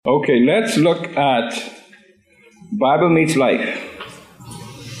Okay, let's look at Bible Meets Life.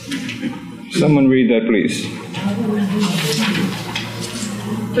 Someone read that, please.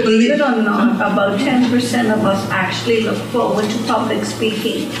 Believe it or not, about 10% of us actually look forward to public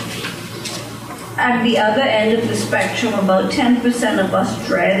speaking. At the other end of the spectrum, about 10% of us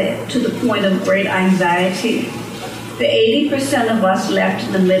dread it to the point of great anxiety. The 80% of us left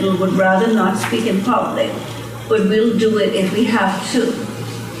in the middle would rather not speak in public, but we'll do it if we have to.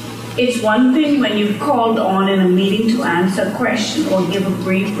 It's one thing when you've called on in a meeting to answer a question or give a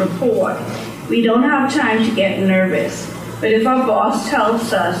brief report. We don't have time to get nervous. But if our boss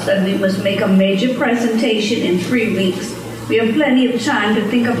tells us that we must make a major presentation in 3 weeks, we have plenty of time to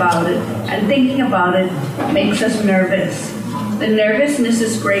think about it, and thinking about it makes us nervous. The nervousness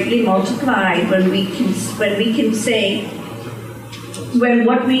is greatly multiplied when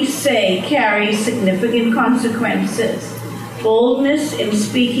what we say carries significant consequences. Boldness in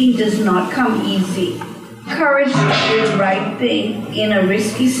speaking does not come easy. Courage to do the right thing in a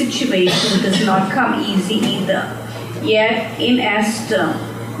risky situation does not come easy either. Yet, in Esther,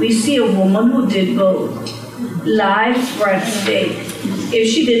 we see a woman who did both. Lives were at stake. If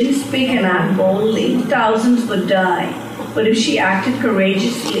she didn't speak and act boldly, thousands would die. But if she acted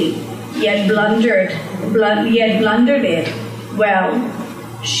courageously, yet blundered it, well,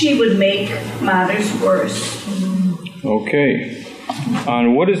 she would make matters worse. Okay.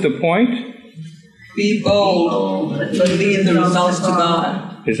 And what is the point? Be bold, but leave the results to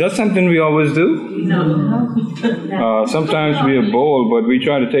God. Is that something we always do? No. Sometimes we are bold, but we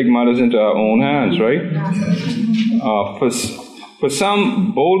try to take matters into our own hands, right? For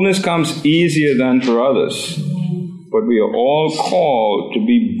some, boldness comes easier than for others. But we are all called to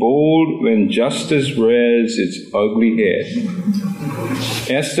be bold when justice rears its ugly head.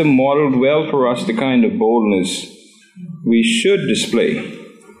 Esther modeled well for us the kind of boldness we should display.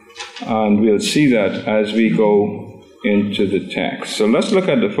 And we'll see that as we go into the text. So let's look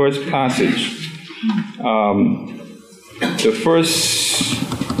at the first passage.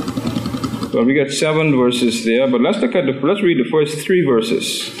 We got 7 verses there, but let's read the first 3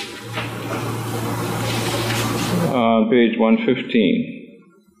 verses. On page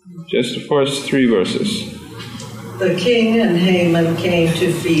 115. Just the first 3 verses. The king and Haman came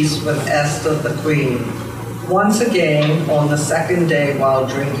to feast with Esther the queen. Once again, on the second day while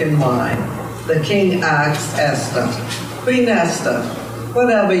drinking wine, the king asked Esther, Queen Esther,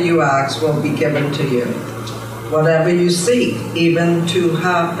 whatever you ask will be given to you. Whatever you seek, even to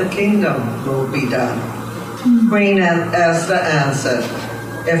half the kingdom, will be done. Queen Esther answered,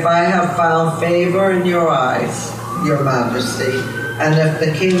 If I have found favor in your eyes, your majesty, and if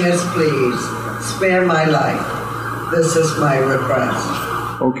the king is pleased, spare my life. This is my request.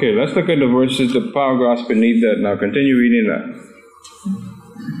 Okay, let's look at the verses, the paragraphs beneath that. Now continue reading that.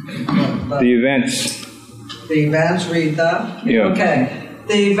 The events. The events, read that? Yeah. Okay.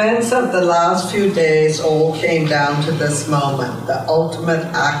 The events of the last few days all came down to this moment, the ultimate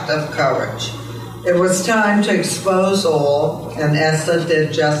act of courage. It was time to expose all, and Esther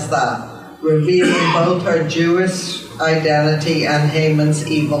did just that, revealing both her Jewish identity and Haman's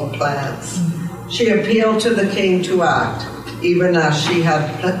evil plans. She appealed to the king to act, even as she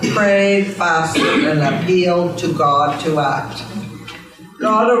had prayed, fasted, and appealed to God to act.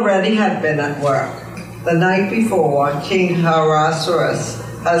 God already had been at work. The night before, King Ahasuerus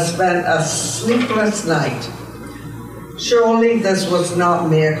had spent a sleepless night. Surely this was not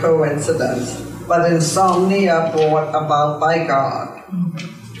mere coincidence, but insomnia brought about by God.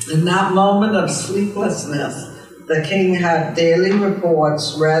 In that moment of sleeplessness, the king had daily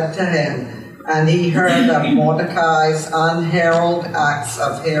reports read to him, and he heard of Mordecai's unheralded acts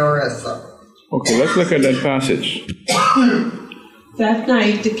of heroism. Okay, let's look at that passage. That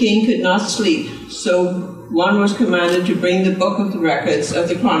night the king could not sleep, so one was commanded to bring the book of the records of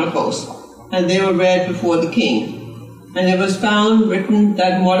the Chronicles, and they were read before the king. And it was found written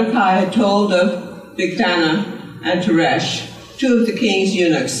that Mordecai had told of Bigthana and Teresh, 2 of the king's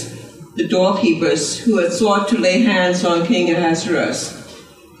eunuchs, the doorkeepers, who had sought to lay hands on King Ahasuerus.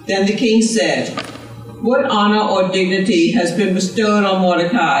 Then the king said, What honor or dignity has been bestowed on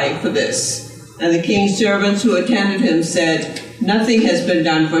Mordecai for this? And the king's servants who attended him said, Nothing has been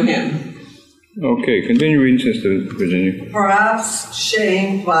done for him. Okay, continue reading, Sister Virginia. Perhaps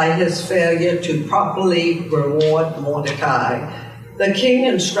shamed by his failure to properly reward Mordecai, the king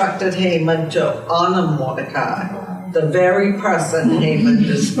instructed Haman to honor Mordecai, the very person Haman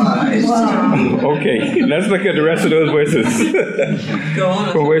despised. Wow. Okay, let's look at the rest of those verses. Go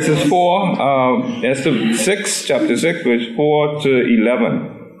on. From verses 4, Esther 6, chapter 6, verse 4 to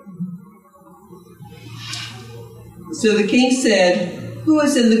 11. So the king said, "Who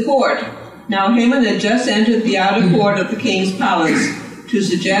is in the court?" Now Haman had just entered the outer court of the king's palace to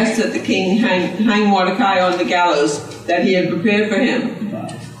suggest that the king hang Mordecai on the gallows that he had prepared for him.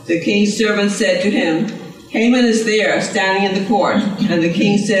 The king's servant said to him, "Haman is there, standing in the court." And the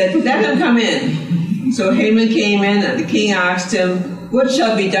king said, "Let him come in." So Haman came in, and the king asked him, "What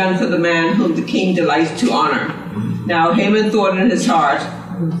shall be done for the man whom the king delights to honor?" Now Haman thought in his heart,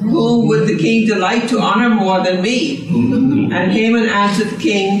 "Whom would the king delight to honor more than me?" And Haman answered the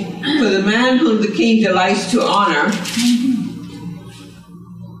king, "For the man whom the king delights to honor,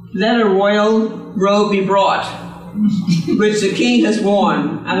 let a royal robe be brought, which the king has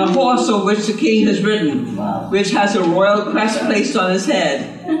worn, and a horse on which the king has ridden, which has a royal crest placed on his head.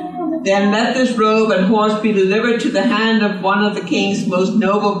 Then let this robe and horse be delivered to the hand of one of the king's most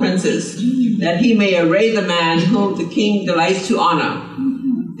noble princes, that he may array the man whom the king delights to honor.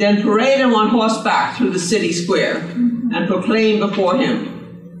 Then parade him on horseback through the city square, and proclaim before him,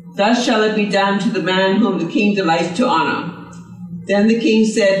 'Thus shall it be done to the man whom the king delights to honor.'" Then the king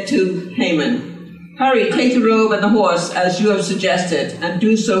said to Haman, "Hurry, take the robe and the horse, as you have suggested, and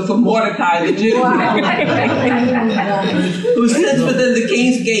do so for Mordecai the Jew, who sits within the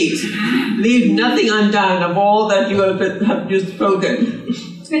king's gate. Leave nothing undone of all that you have just spoken."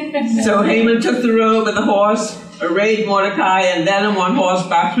 So Haman took the robe and the horse, arrayed Mordecai, and led him on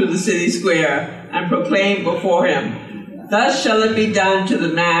horseback through the city square, and proclaimed before him, "Thus shall it be done to the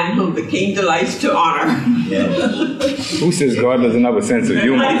man whom the king delights to honor." Who says God doesn't have a sense of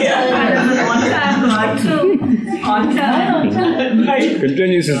humor? On time, God, too. On time.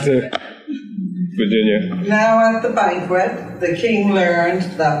 Continue, Sister Virginia. Now at the banquet, the king learned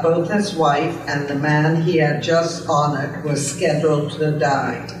that both his wife and the man he had just honored were scheduled to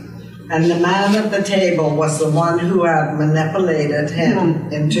die. And the man at the table was the one who had manipulated him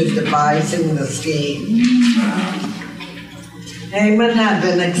into devising the scheme. Haman had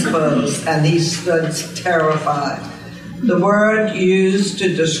been exposed, and he stood terrified. The word used to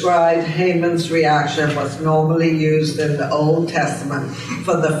describe Haman's reaction was normally used in the Old Testament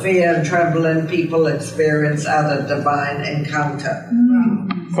for the fear and trembling people experience at a divine encounter.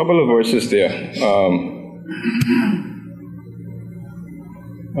 Couple of verses there.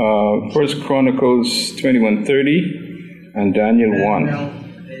 First Chronicles 21:30 and Daniel 1.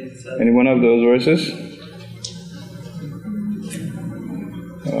 Any one of those verses?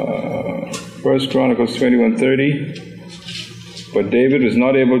 First Chronicles 21:30. But David was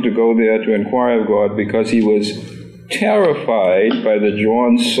not able to go there to inquire of God because he was terrified by the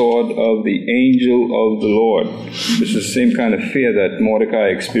drawn sword of the angel of the Lord. This is the same kind of fear that Mordecai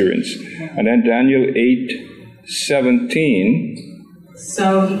experienced. And then Daniel 8:17.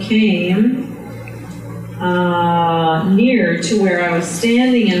 So he came near to where I was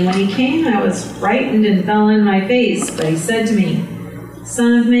standing, and when he came, I was frightened and fell on my face. But he said to me,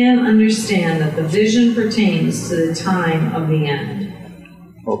 "Son of man, understand that the vision pertains to the time of the end."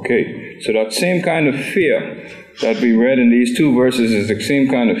 Okay, so that same kind of fear that we read in these two verses is the same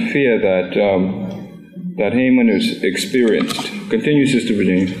kind of fear that that Haman has experienced. Continue, Sister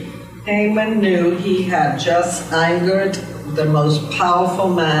Virginia. Haman knew he had just angered the most powerful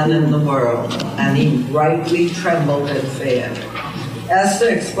man in the world, and he rightly trembled in fear. Esther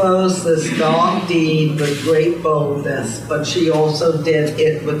exposed this dark deed with great boldness, but she also did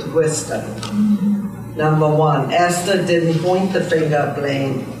it with wisdom. Number one, Esther didn't point the finger of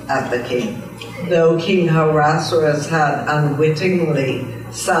blame at the king, though King Ahasuerus had unwittingly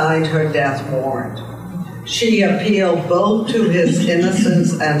signed her death warrant. She appealed both to his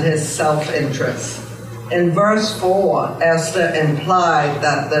innocence and his self-interest. In verse 4, Esther implied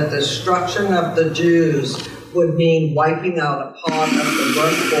that the destruction of the Jews would mean wiping out a part of the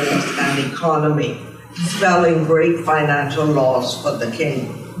workforce and economy, spelling great financial loss for the king.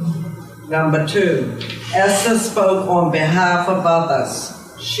 Number 2, Esther spoke on behalf of others.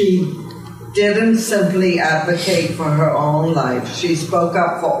 She didn't simply advocate for her own life. She spoke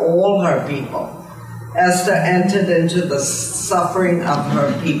up for all her people. Esther entered into the suffering of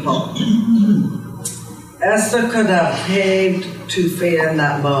her people. Esther could have caved to fear in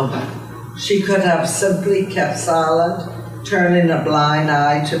that moment. She could have simply kept silent, turning a blind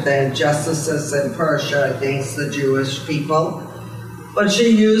eye to the injustices in Persia against the Jewish people. But she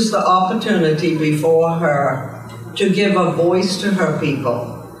used the opportunity before her to give a voice to her people.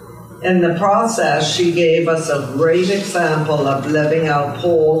 In the process, she gave us a great example of living out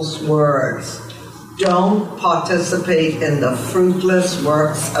Paul's words. Don't participate in the fruitless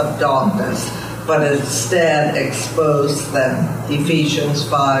works of darkness, but instead expose them. Ephesians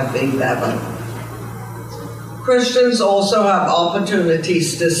 5:11. Christians also have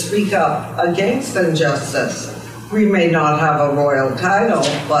opportunities to speak up against injustice. We may not have a royal title,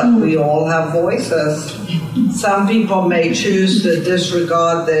 but we all have voices. Some people may choose to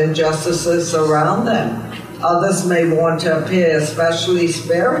disregard the injustices around them. Others may want to appear especially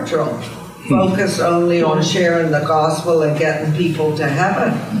spiritual, focus only on sharing the gospel and getting people to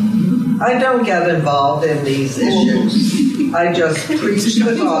heaven. I don't get involved in these issues. I just preach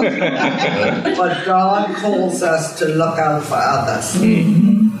the gospel. But God calls us to look out for others.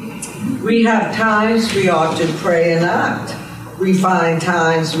 We have times we ought to pray and act. We find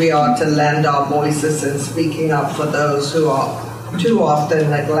times we ought to lend our voices in speaking up for those who are too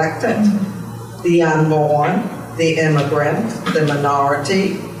often neglected. The unborn, the immigrant, the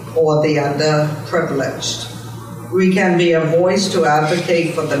minority, or the underprivileged. We can be a voice to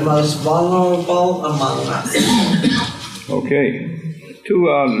advocate for the most vulnerable among us. Okay.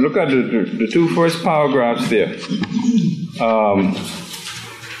 Look at the two first paragraphs there.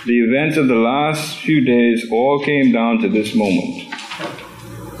 The events of the last few days all came down to this moment.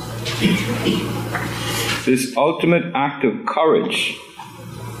 This ultimate act of courage.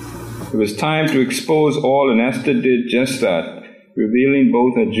 It was time to expose all, and Esther did just that, revealing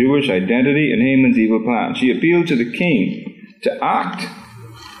both her Jewish identity and Haman's evil plan. She appealed to the king to act,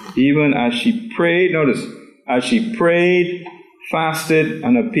 even as she prayed. Notice, as she prayed, fasted,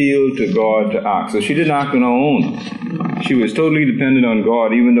 and appealed to God to act. So she didn't act on her own. She was totally dependent on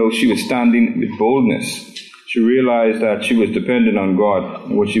God, even though she was standing with boldness. She realized that she was dependent on God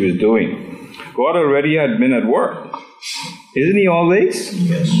and what she was doing. God already had been at work. Isn't he always?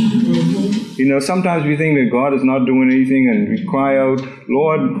 Yes. You know, sometimes we think that God is not doing anything and we cry out,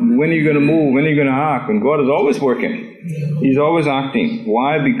 Lord, when are you going to move? When are you going to act? And God is always working. He's always acting.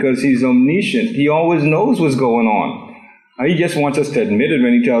 Why? Because he's omniscient. He always knows what's going on. He just wants us to admit it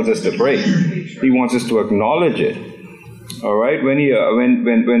when he tells us to pray. He wants us to acknowledge it. All right? When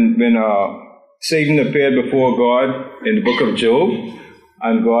Satan appeared before God in the book of Job,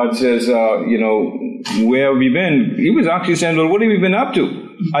 and God says, where have you been? He was actually saying, well, what have you been up to?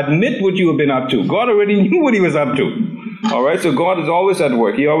 Admit what you have been up to. God already knew what he was up to. All right? So God is always at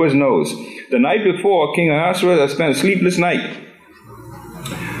work. He always knows. The night before, King Ahasuerus had spent a sleepless night.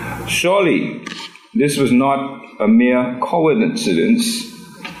 Surely, this was not a mere coincidence,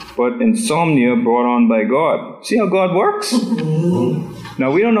 but insomnia brought on by God. See how God works?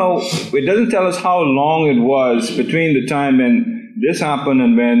 Now, we don't know, it doesn't tell us how long it was between the time when this happened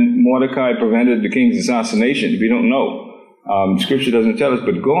and when Mordecai prevented the king's assassination. We don't know. Scripture doesn't tell us,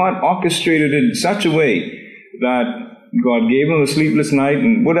 but God orchestrated it in such a way that God gave him a sleepless night,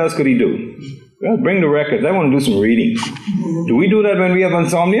 and what else could he do? Well, bring the records. I want to do some reading. Do we do that when we have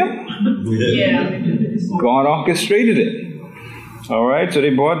insomnia? Yeah. God orchestrated it. All right, so they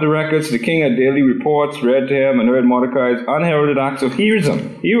brought the records. The king had daily reports read to him and heard Mordecai's unheralded acts of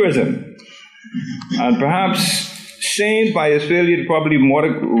heroism. And perhaps shamed by his failure to properly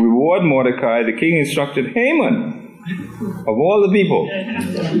reward Mordecai, the king instructed Haman, of all the people.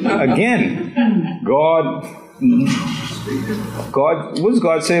 Again, God, what does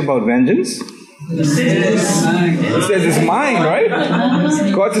God say about vengeance? He says it's mine, right?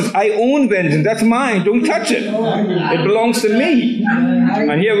 God says, I own vengeance. That's mine. Don't touch it. It belongs to me.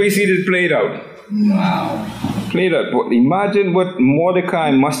 And here we see this played out. Wow. Played out. Imagine what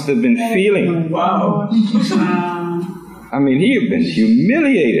Mordecai must have been feeling. Wow. I mean, he had been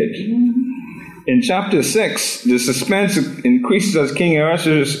humiliated. In chapter 6, the suspense increases as King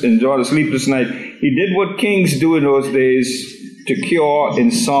Ahasuerus enjoyed a sleepless night. He did what kings do in those days to cure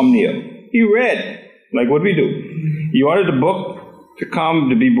insomnia. He read, like what we do. He ordered a book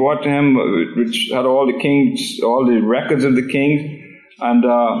to be brought to him, which had all the records of the kings.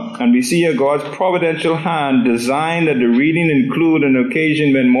 And we see here God's providential hand designed that the reading include an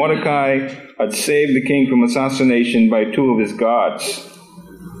occasion when Mordecai had saved the king from assassination by two of his guards.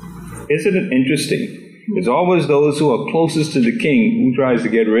 Isn't it interesting? It's always those who are closest to the king who tries to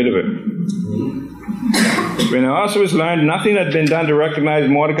get rid of him. When Ahasuerus learned nothing had been done to recognize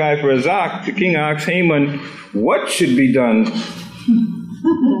Mordecai for his act, the king asked Haman what should be done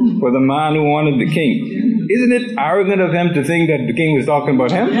for the man who honored the king. Isn't it arrogant of him to think that the king was talking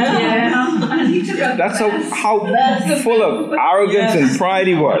about him? Yeah. That's how full of arrogance and pride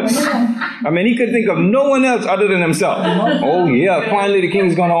he was. I mean, he could think of no one else other than himself. Oh yeah, finally the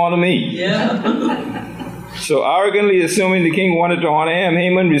king's going to honor me. Yeah. So arrogantly assuming the king wanted to honor him,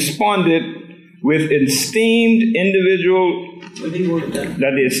 Haman responded with that the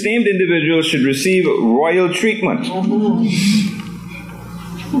esteemed individual should receive royal treatment.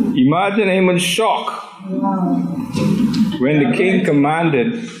 Imagine Haman's shock when the king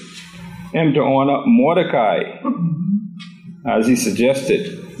commanded him to honor Mordecai, as he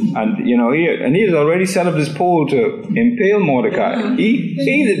suggested. And he has already set up this pole to impale Mordecai. He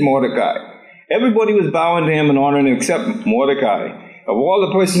hated Mordecai. Everybody was bowing to him and honoring him except Mordecai. Of all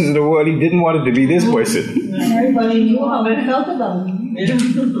the persons in the world, he didn't want it to be this person. Everybody knew how it felt about him.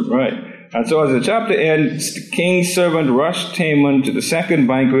 Right. And so as the chapter ends, the king's servant rushed Haman to the second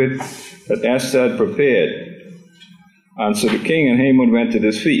banquet that Esther had prepared. And so the king and Haman went to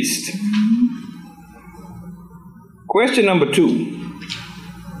this feast. Question number 2.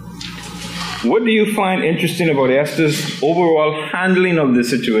 What do you find interesting about Esther's overall handling of the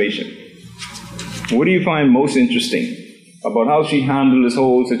situation? What do you find most interesting about how she handled this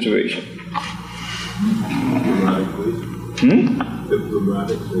whole situation?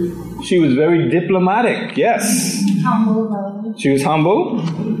 Diplomatically. She was very diplomatic, yes. Humble. She was humble.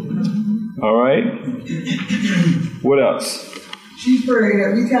 All right. What else? She prayed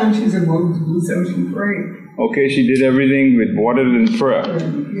every time she's supposed to do so. She prayed. Okay, she did everything with water and prayer.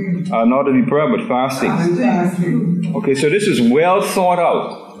 Not only prayer, but fasting. Okay, so this is well thought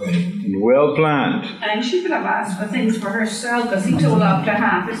out, well planned. And she could have asked for things for herself because he told her up to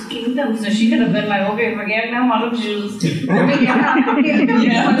half his kingdom. So she could have been like, okay, forget them all of Jews. Let me get half the kingdom. She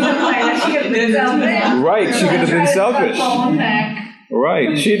could have been selfish. Right, she could have been selfish.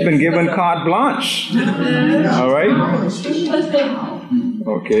 Right, she'd been given carte blanche. All right?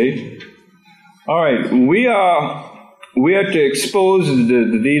 Okay. All right, we are to expose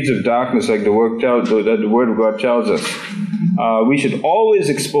the deeds of darkness, like the word of God tells us. We should always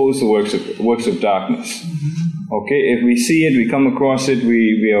expose the works of darkness. Okay, if we see it, we come across it,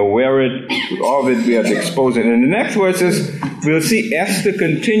 we are aware of it, we have to expose it. And the next verses, we'll see Esther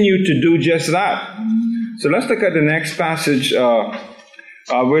continue to do just that. So let's look at the next passage,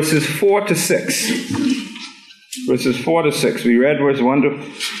 verses 4 to 6. Verses 4 to 6. We read verse 1 to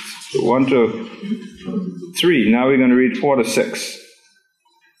 3. Now we're going to read 4 to 6.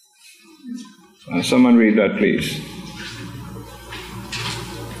 Someone read that, please.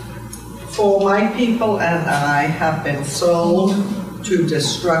 For my people and I have been sold to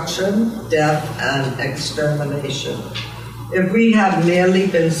destruction, death, and extermination. If we had merely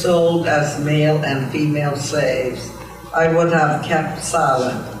been sold as male and female slaves, I would have kept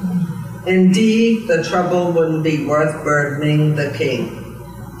silent. Indeed, the trouble wouldn't be worth burdening the king.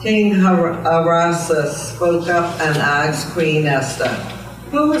 King Ahasuerus spoke up and asked Queen Esther,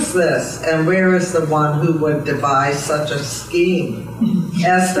 "Who is this, and where is the one who would devise such a scheme?"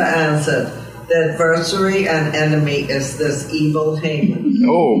 Esther answered, "The adversary and enemy is this evil Haman."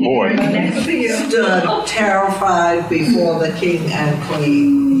 Oh, boy. Stood terrified before the king and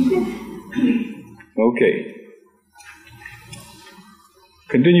queen. Okay.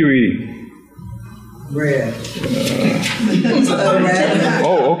 Continue reading. Red.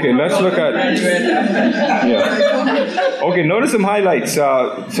 Oh, okay. Let's look at. Yeah. Okay. Notice some highlights.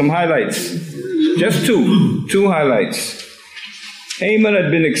 Just two highlights. Haman had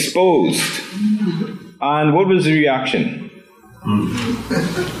been exposed, and what was the reaction?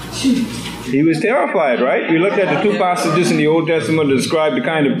 He was terrified, right? We looked at the two passages in the Old Testament that describe the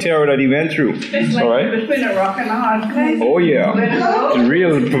kind of terror that he went through. It's like all right? between a rock and a hard place. Oh, yeah. The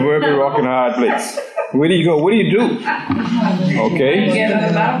real proverbial rock and a hard place. Where do you go? What do you do? Okay. Get out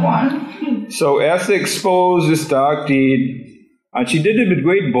of that one. So Esther exposed this dark deed, and she did it with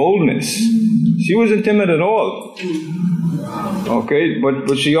great boldness. She wasn't timid at all. Okay,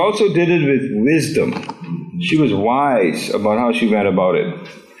 but she also did it with wisdom. She was wise about how she went about it.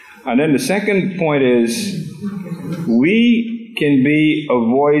 And then the second point is, we can be a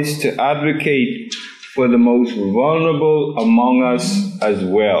voice to advocate for the most vulnerable among us as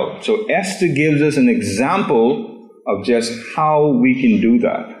well. So Esther gives us an example of just how we can do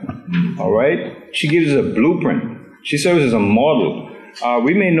that. All right? She gives us a blueprint. She serves as a model.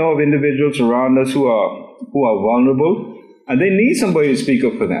 We may know of individuals around us who are vulnerable, and they need somebody to speak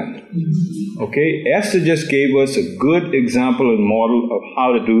up for them. Okay? Esther just gave us a good example and model of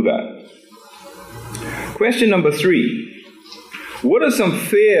how to do that. Question number 3. What are some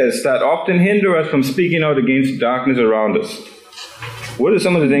fears that often hinder us from speaking out against darkness around us? What are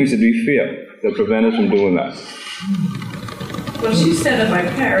some of the things that we fear that prevent us from doing that? Well, she said, if I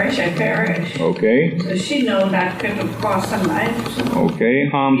perish, I perish. Okay. So she knew that could have cost her life. Okay.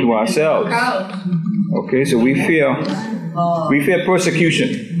 Harm to ourselves. Okay, so we fear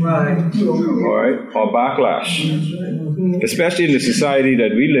persecution. Right. All right, or backlash. Especially in the society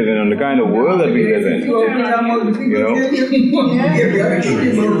that we live in and the kind of world that we live in. You know?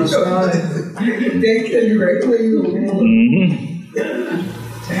 Mm-hmm.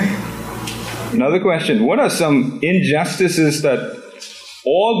 Another question. What are some injustices that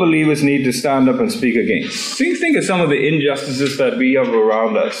all believers need to stand up and speak against. Think of some of the injustices that we have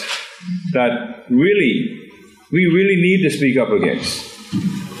around us that we really need to speak up against.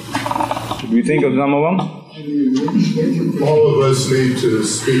 Should we think of some of them? All of us need to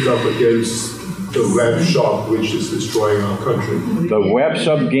speak up against the web shop, which is destroying our country. The web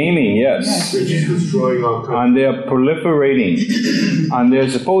shop gaming, yes. Which is destroying our country. And they're proliferating. And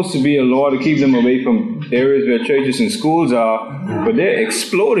there's supposed to be a law to keep them away from areas where churches and schools are, but they're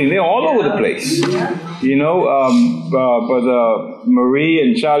exploding. They're all over the place. You know, but Marie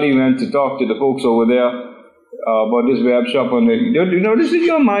and Charlie went to talk to the folks over there about this web shop. And you know, this is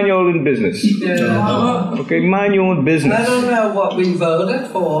your mind your own business. Yeah. Okay, mind your own business. I don't know what we voted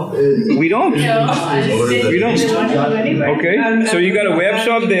for. We don't. We don't. Okay, so you got a web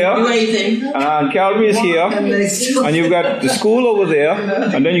shop there, and Calvary is here, and you've got the school over there,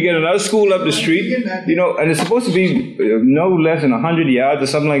 and then you get another school up the street, you know, and it's supposed to be no less than 100 yards or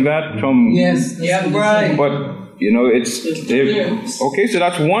something like that from. Yes, yeah, right. But, you know, it's okay, so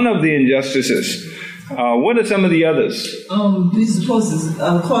that's one of the injustices. What are some of the others? These forces,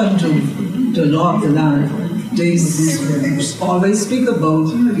 according to the law of the land, they always speak about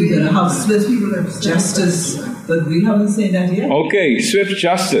we're going to have swift justice, but we haven't seen that yet. Okay, swift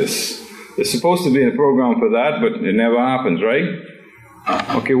justice. There's supposed to be a program for that, but it never happens, right?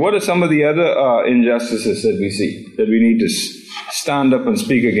 Okay, what are some of the other injustices that we see, that we need to stand up and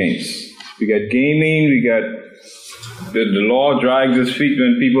speak against? We got gaming, we got the law drags its feet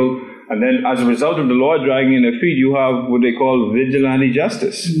when people... And then as a result of the law dragging in their feet, you have what they call vigilante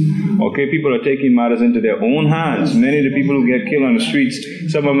justice. Okay, people are taking matters into their own hands. Many of the people who get killed on the streets,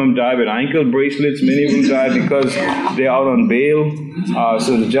 some of them die with ankle bracelets, many of them die because they're out on bail.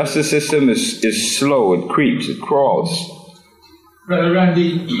 So the justice system is slow, it creeps, it crawls. Brother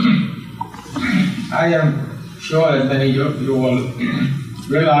Randy, I am sure that many of you will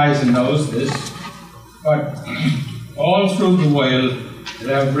realize and knows this, but all through the world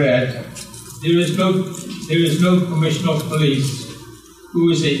that I've read, there is no commissioner of police who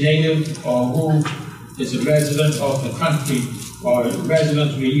is a native or who is a resident of the country or a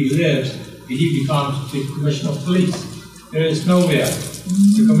resident where he lives, he becomes the commissioner of police. There is nowhere.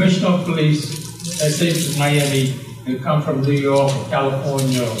 The commissioner of police, let's say from Miami, will come from New York or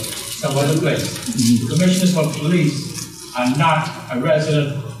California or some other place. The commissioners of police are not a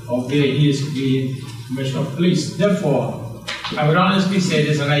resident of where he is being commissioner of police. Therefore, I would honestly say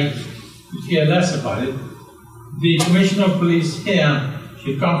this, and I care less about it. The commissioner of police here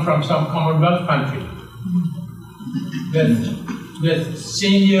should come from some Commonwealth country with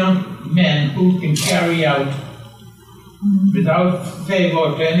senior men who can carry out, without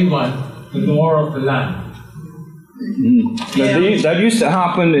favor to anyone, the law of the land. That used to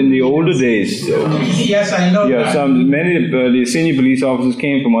happen in the older days, though. Yes, I know that. Many of the senior police officers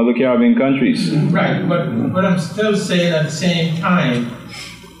came from other Caribbean countries. Right, but I'm still saying at the same time,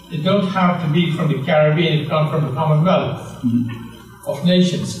 it don't have to be from the Caribbean, it comes from the Commonwealth of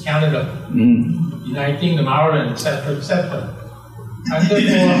Nations, Canada, United Kingdom, Ireland, etc., etc. And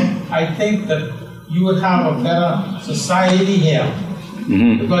therefore, I think that you would have a better society here.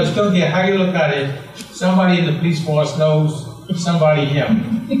 Because don't care how you look at it, somebody in the police force knows somebody here.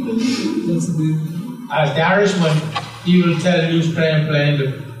 As the Irishman, he will tell you straight and plain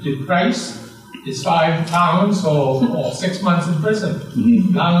the price is £5 or 6 months in prison.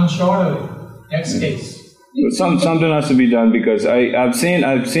 Long and short of it. Next case. But something has to be done, because I've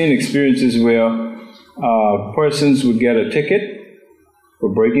seen experiences where persons would get a ticket for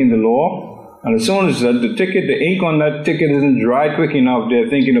breaking the law. And as soon as the ink on that ticket isn't dry quick enough, they're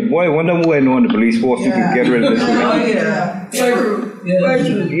thinking, boy, I wonder who I know in the police force who can get rid of this. You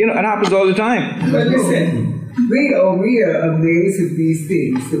know, it happens all the time. But listen, we are amazed at these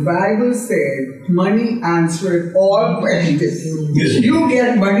things. The Bible said, money answered all questions. You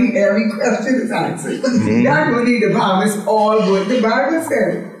get money, every question is answered. That money, the promise, all good. The Bible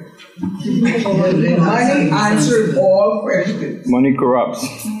said, money answered all questions. Money corrupts.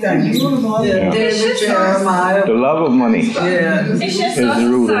 Thank you. David Jeremiah. The love of money It's just is the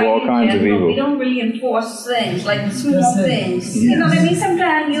root of all kinds of evil. We don't really enforce things, like the small things. You know what I mean?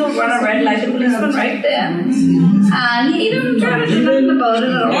 Sometimes you'll run a red light, the policeman right there. And he don't try to do nothing about it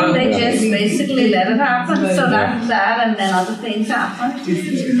at all. They just basically let it happen. So that's that, and then other things happen.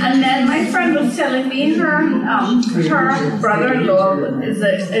 And then my friend was telling me her brother-in-law is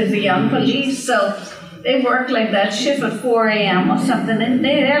a young police, so they work like that shift at 4 a.m. or something, and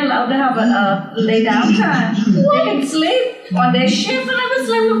they're allowed to have a lay down time. They can sleep on their shift, and I was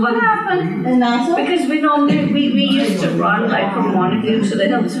like, well, what happened? Because we normally, we used to run like from Montague to the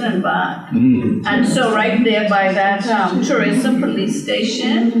Hilton and back. And so right there by that tourism police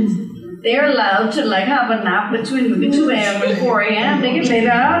station, they're allowed to like have a nap between maybe 2 a.m. and 4 a.m. They can lay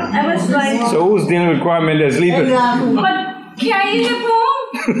down. I was like... So who's dealing with requirement they're sleeping? But can't you get home?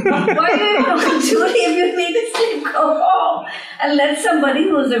 Why are you on duty if you need to sleep? Go home and let somebody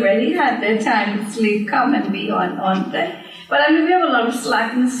who's already had their time to sleep come and be on that. But I mean, we have a lot of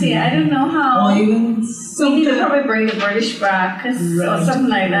slackness here. I don't know how. We need to probably bring the British back or something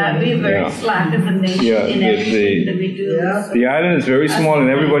like that. We're very slack as a nation in everything that we do. The island is very small and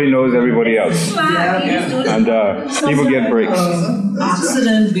everybody knows everybody else. And people get breaks.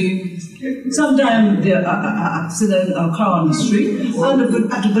 Sometimes the accident occur on the street, and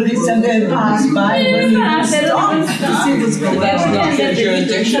the police and they pass by when you stop to see what's going on. That's not their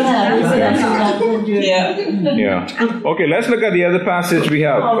jurisdiction. Yeah. Okay, let's look at the other passage we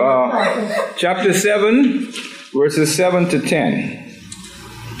have. Chapter 7, verses 7 to 10.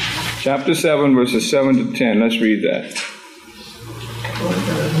 Chapter 7, verses 7 to 10. Let's read that.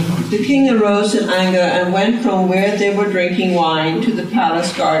 The king arose in anger and went from where they were drinking wine to the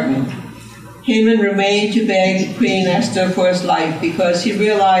palace garden. Haman remained to beg Queen Esther for his life because he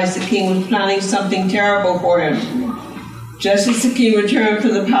realized the king was planning something terrible for him. Just as the king returned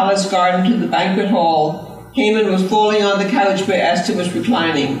from the palace garden to the banquet hall, Haman was falling on the couch where Esther was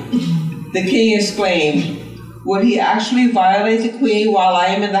reclining. The king exclaimed, "Would he actually violate the queen while I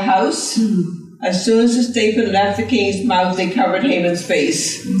am in the house?" As soon as the statement left the king's mouth, they covered Haman's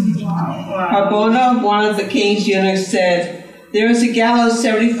face. Harbona, one of the king's eunuchs, said, "There is a gallows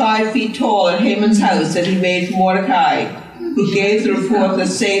 75 feet tall at Haman's house that he made for Mordecai, who gave the report that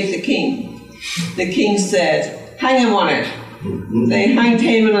saved the king." The king said, "Hang him on it." They hanged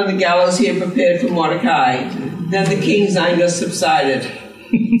Haman on the gallows he had prepared for Mordecai. Then the king's anger subsided.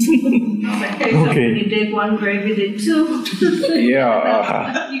 Okay. You did one grave, you did two.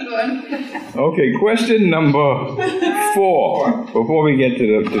 Okay, question number 4. Before we get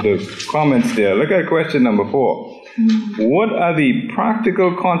to the comments there, look at question number 4. What are the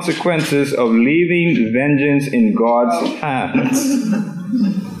practical consequences of leaving vengeance in God's hands?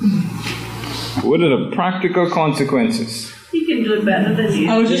 What are the practical consequences? He can do it better than you.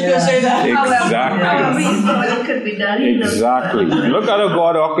 I was just going to say that. Exactly. However, it could be done. Exactly. Look at how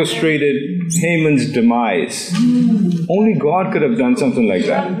God orchestrated Haman's demise. Only God could have done something like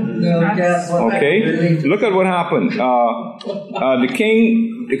that. Okay? Look at what happened. The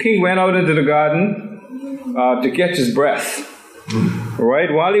king went out into the garden to catch his breath.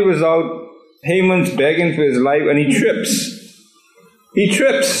 Right? While he was out, Haman's begging for his life, and he trips.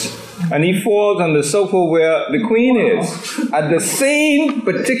 And he falls on the sofa where the queen is. At the same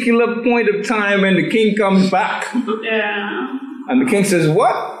particular point of time when the king comes back. Yeah. And the king says,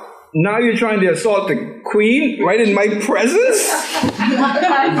 "What? Now you're trying to assault the queen right in my presence?"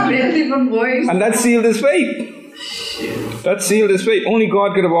 And that sealed his fate. Only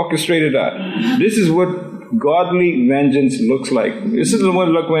God could have orchestrated that. This is what godly vengeance looks like. This is what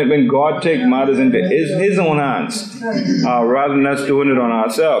it looks like when God takes matters into his own hands, rather than us doing it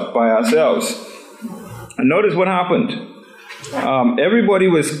by ourselves. And notice what happened. Everybody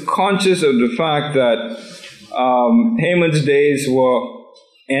was conscious of the fact that Haman's days were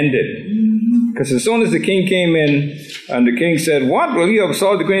ended. Because as soon as the king came in, and the king said, "What? Will you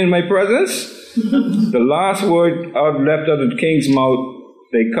assault the queen in my presence?" The last word left out of the king's mouth,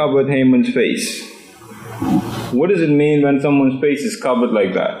 they covered Haman's face. What does it mean when someone's face is covered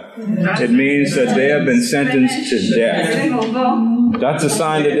like that? It means that they have been sentenced to death. That's a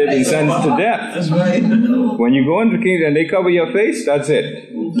sign that they've been sentenced to death. That's right. When you go into the kingdom and they cover your face, that's it.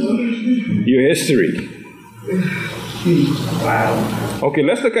 Your history. Wow. Okay,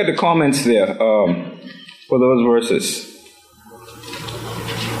 let's look at the comments there for those verses.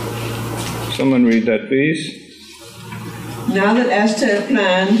 Someone read that, please. Now that Esther had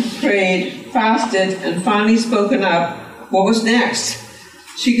planned, prayed, fasted, and finally spoken up, what was next?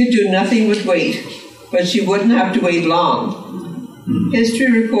 She could do nothing but wait, but she wouldn't have to wait long.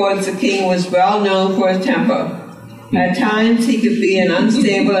 History records the king was well known for his temper. At times, he could be an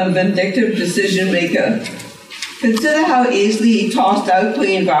unstable and vindictive decision-maker. Consider how easily he tossed out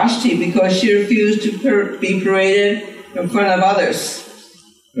Queen Vashti because she refused to be paraded in front of others.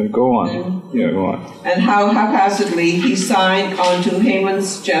 Go on. Go on. And how haphazardly he signed on to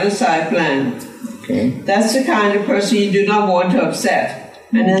Haman's genocide plan. Okay. That's the kind of person you do not want to upset.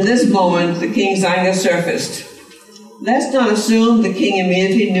 And in this moment, the king's anger surfaced. Let's not assume the king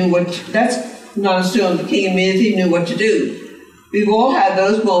immediately knew what. Let's not assume the king immediately knew what to do. We've all had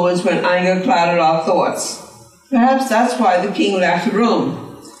those moments when anger clouded our thoughts. Perhaps that's why the king left the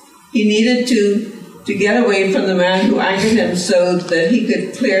room. He needed to get away from the man who angered him so that he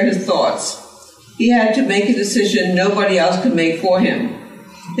could clear his thoughts. He had to make a decision nobody else could make for him.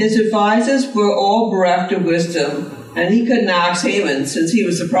 His advisors were all bereft of wisdom, and he couldn't ask Haman since he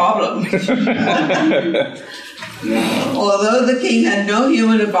was the problem. Although the king had no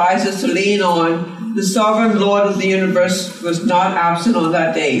human advisors to lean on, the sovereign Lord of the universe was not absent on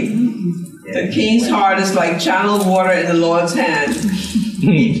that day. The king's heart is like channeled water in the Lord's hand.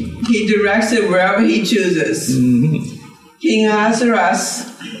 He directs it wherever he chooses. King Ahasuerus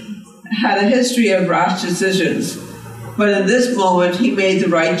had a history of rash decisions, but in this moment he made the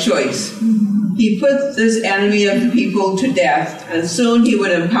right choice. He put this enemy of the people to death, and soon he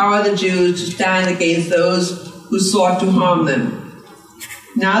would empower the Jews to stand against those who sought to harm them.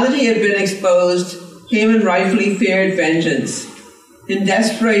 Now that he had been exposed, Haman rightfully feared vengeance. In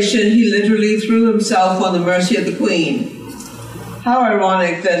desperation, he literally threw himself on the mercy of the queen. How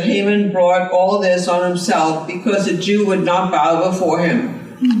ironic that Haman brought all this on himself because a Jew would not bow before him.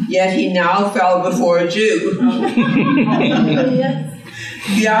 Yet he now fell before a Jew.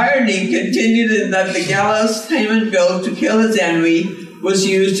 The irony continued in that the gallows Haman built to kill his enemy was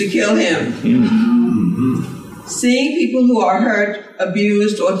used to kill him. Seeing people who are hurt,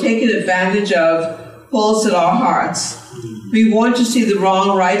 abused, or taken advantage of pulls at our hearts. We want to see the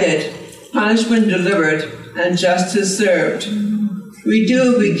wrong righted, punishment delivered, and justice served. We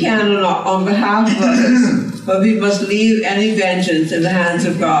do what we can on behalf of others, but we must leave any vengeance in the hands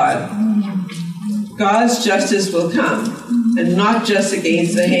of God. God's justice will come, and not just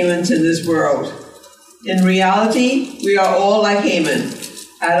against the Hamans in this world. In reality, we are all like Haman.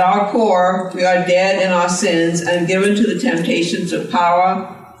 At our core, we are dead in our sins and given to the temptations of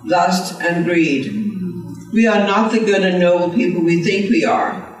power, lust, and greed. We are not the good and noble people we think we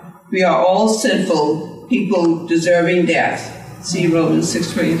are. We are all sinful people deserving death. See Romans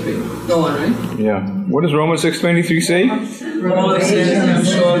 6:23. Go on, right? Yeah. What does Romans 6:23 say? All have sinned and come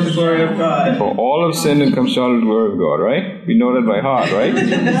short of the glory of God. For all have sinned and come short of the glory of God, right? We know that by heart, right?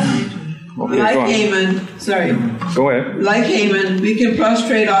 Okay, like Haman, Go ahead. Like Haman, we can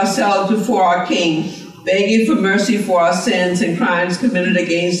prostrate ourselves before our king, begging for mercy for our sins and crimes committed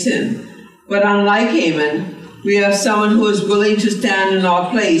against him. But unlike Haman, we have someone who is willing to stand in our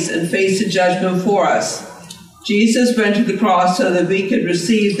place and face the judgment for us. Jesus went to the cross so that we could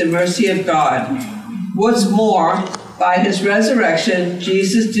receive the mercy of God. What's more, by his resurrection,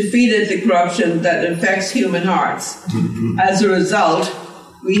 Jesus defeated the corruption that infects human hearts. As a result,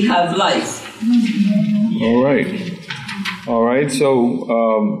 we have life. All right, so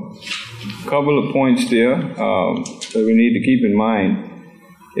a couple of points there that we need to keep in mind.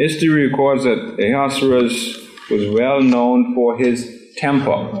 History records that Ahasuerus was well known for his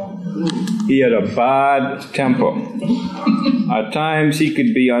temper. He had a bad temper. At times he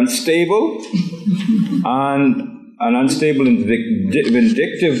could be unstable and an unstable and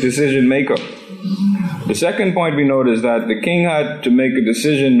vindictive decision maker. The second point we note is that the king had to make a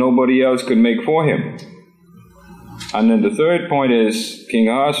decision nobody else could make for him. And then the third point is King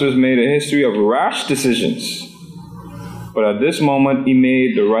Ahasuerus made a history of rash decisions. But at this moment, he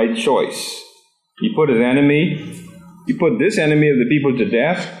made the right choice. He put this enemy of the people to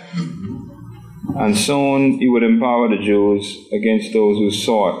death, and soon he would empower the Jews against those who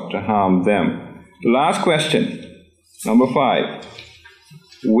sought to harm them. The last question, number 5.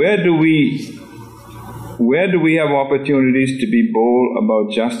 Where do we have opportunities to be bold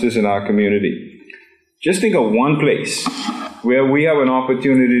about justice in our community? Just think of one place where we have an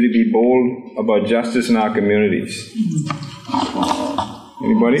opportunity to be bold about justice in our communities.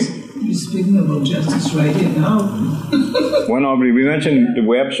 Anybody? You're speaking about justice right here now. One, Aubrey, we mentioned the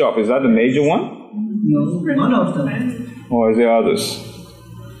web shop. Is that the major one? No, one of them. Or is there others?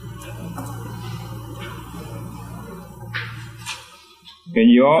 In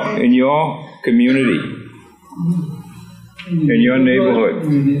your community, in your neighborhood,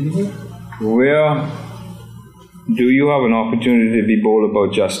 where do you have an opportunity to be bold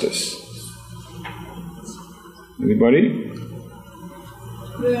about justice? Anybody?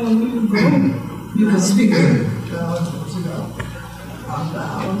 You can speak.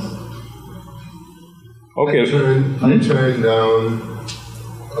 Okay. I turned down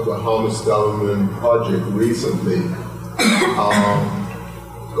a Bahamas government project recently.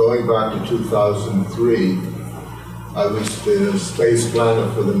 Going back to 2003, I was the space planner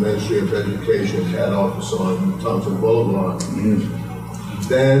for the Ministry of Education head office on Thompson Boulevard. Mm-hmm.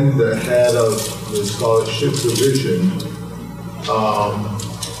 Then the head of the scholarship division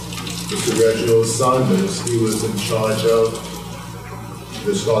Mr. Reginald Saunders. He was in charge of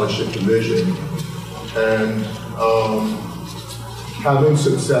the scholarship division. And having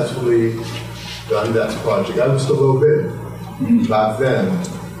successfully done that project, I was still obeyed back then.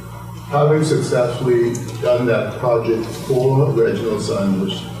 Having successfully done that project for Reginald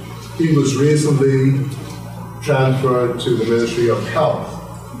Saunders, he was recently transferred to the Ministry of Health.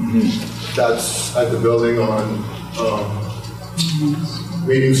 That's at the building on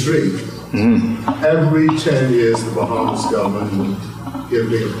Reading Street. Every 10 years, the Bahamas government would give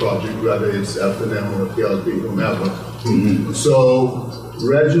me a project, whether it's F&M or PLP, whomever. So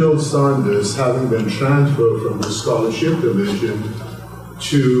Reginald Saunders, having been transferred from the scholarship division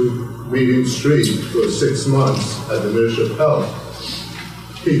to Reading Street for 6 months at the Ministry of Health,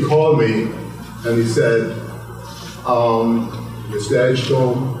 he called me and he said, Mr.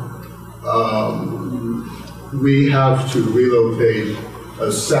 Edgecombe, we have to relocate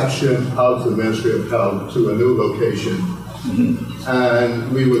a section of the Ministry of Health to a new location.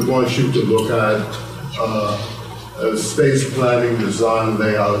 And we would want you to look at a space planning design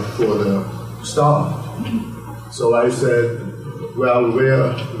layout for the staff. So I said, well,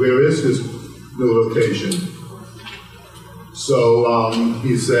 where is this new location? So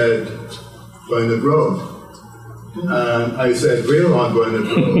he said, Burnett Road. And I said, we're on Burnett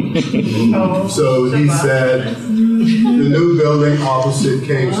Road. So he said, the new building opposite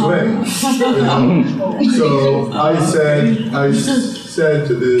Kingsway. You know? So I said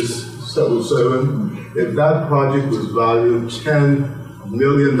to this civil servant, if that project was valued $10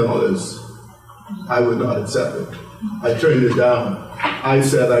 million, I would not accept it. I turned it down. I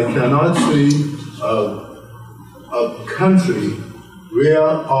said, I cannot see a country where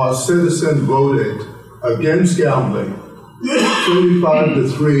our citizens voted against gambling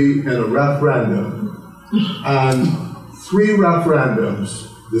 35-3 in a referendum, and 3 referendums,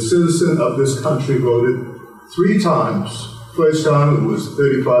 the citizens of this country voted 3 times. First time it was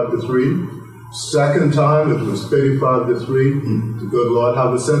 35-3. Second time it was 35-3. The good Lord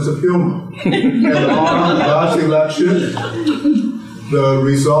have a sense of humor. And on the last election, the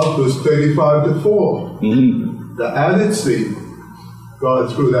result was 35-4. The added seat,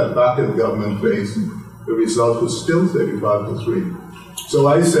 God threw that back in the government face. The result was still 35-3. So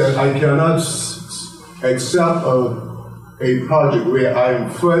I said, I cannot accept a project where I am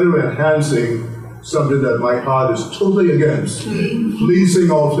further enhancing something that my heart is totally against, fleecing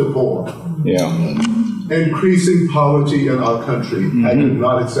off the poor, increasing poverty in our country. I did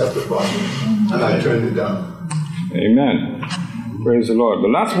not accept the project, and I turned it down. Amen. Praise the Lord.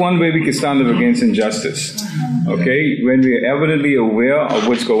 But that's one way we can stand up against injustice. Okay? When we are evidently aware of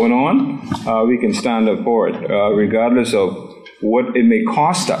what's going on, we can stand up for it, regardless of what it may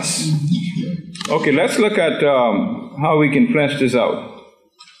cost us. Okay, let's look at how we can flesh this out.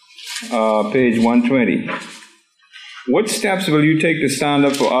 Page 120. What steps will you take to stand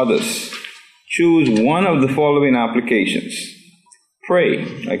up for others? Choose one of the following applications. Pray,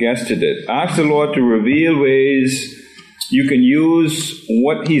 like Esther did. Ask the Lord to reveal ways you can use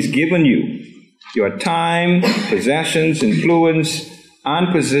what He's given you, your time, possessions, influence,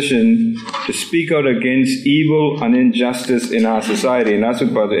 and position to speak out against evil and injustice in our society. And that's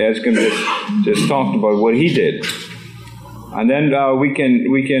what Brother Edgecombe just talked about, what he did. And then we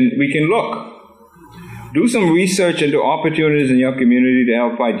can look. Do some research into opportunities in your community to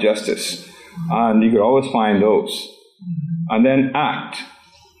help fight justice. And you can always find those. And then act.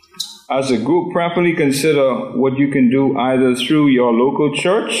 As a group, prayerfully consider what you can do either through your local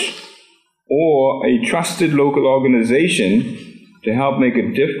church or a trusted local organization to help make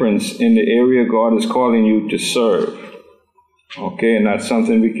a difference in the area God is calling you to serve. Okay, and that's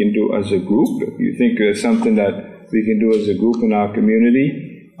something we can do as a group. If you think there's something that we can do as a group in our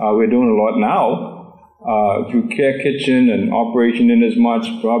community, we're doing a lot now through Care Kitchen and Operation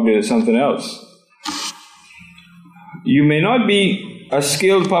Inasmuch. Probably there's something else. You may not be a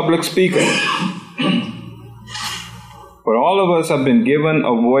skilled public speaker, but all of us have been given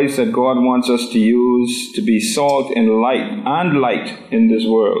a voice that God wants us to use to be salt and light in this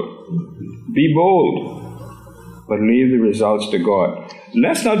world. Be bold, but leave the results to God.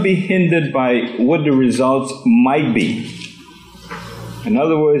 Let's not be hindered by what the results might be. In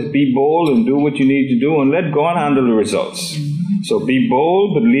other words, be bold and do what you need to do and let God handle the results. So be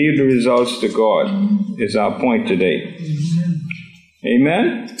bold, but leave the results to God is our point today.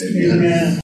 Amen? Amen.